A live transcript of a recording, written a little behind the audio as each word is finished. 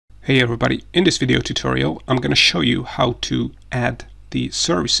Hey everybody, in this video tutorial I'm going to show you how to add the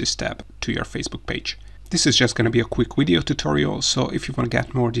services tab to your Facebook page. This is just going to be a quick video tutorial, so if you want to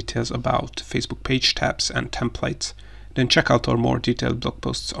get more details about Facebook page tabs and templates, then check out our more detailed blog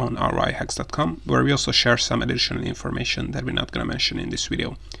posts on roihacks.com, where we also share some additional information that we're not going to mention in this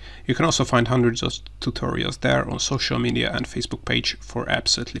video. You can also find hundreds of tutorials there on social media and Facebook page for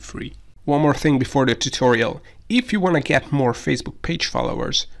absolutely free. One more thing before the tutorial: if you want to get more Facebook page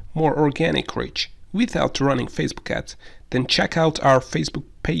followers, more organic reach without running Facebook ads, then check out our Facebook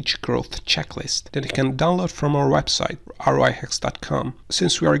page growth checklist that you can download from our website roihacks.com,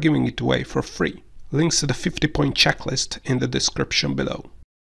 since we are giving it away for free. Links to the 50-point checklist in the description below.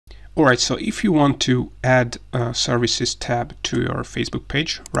 Alright, so if you want to add a services tab to your Facebook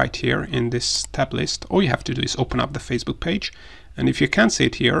page right here in this tab list, all you have to do is open up the Facebook page, and if you can't see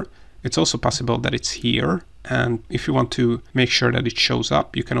it here, it's also possible that it's here, and if you want to make sure that it shows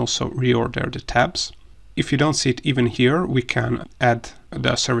up, you can also reorder the tabs. If you don't see it even here, we can add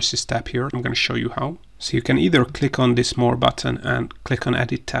the services tab here. I'm going to show you how. So you can either click on this more button and click on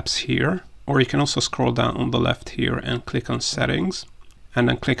edit tabs here, or you can also scroll down on the left here and click on settings, and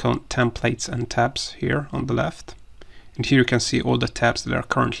then click on templates and tabs here on the left. And here you can see all the tabs that are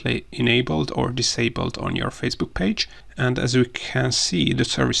currently enabled or disabled on your Facebook page. And as we can see, the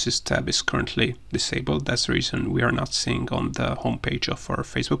services tab is currently disabled. That's the reason we are not seeing on the home page of our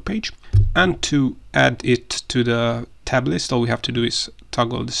Facebook page. And to add it to the tab list, all we have to do is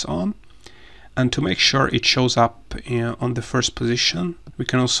toggle this on. And to make sure it shows up on the first position, we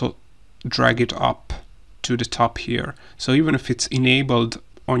can also drag it up to the top here. So even if it's enabled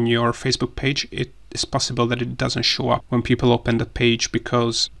on your Facebook page, it's possible that it doesn't show up when people open the page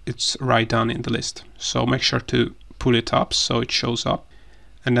because it's right down in the list. So make sure to pull it up so it shows up.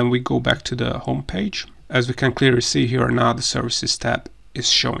 And then we go back to the home page. As we can clearly see here now, the services tab is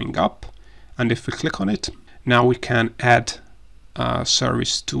showing up. And if we click on it, now we can add a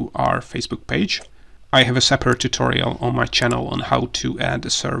service to our Facebook page. I have a separate tutorial on my channel on how to add a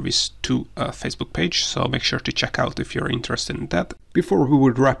service to a Facebook page, so make sure to check out if you're interested in that. Before we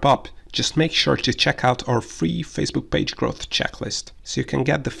would wrap up, just make sure to check out our free Facebook page growth checklist, so you can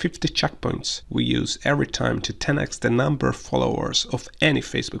get the 50 checkpoints we use every time to 10x the number of followers of any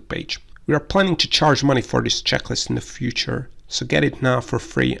Facebook page. We are planning to charge money for this checklist in the future, so get it now for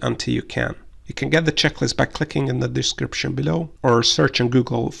free until you can. You can get the checklist by clicking in the description below, or search on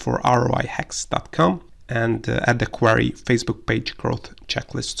Google for roihacks.com and add the query Facebook page growth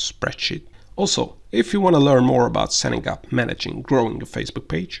checklist spreadsheet. Also, if you want to learn more about setting up, managing, growing a Facebook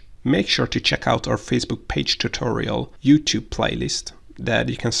page, make sure to check out our Facebook page tutorial YouTube playlist that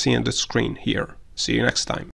you can see on the screen here. See you next time.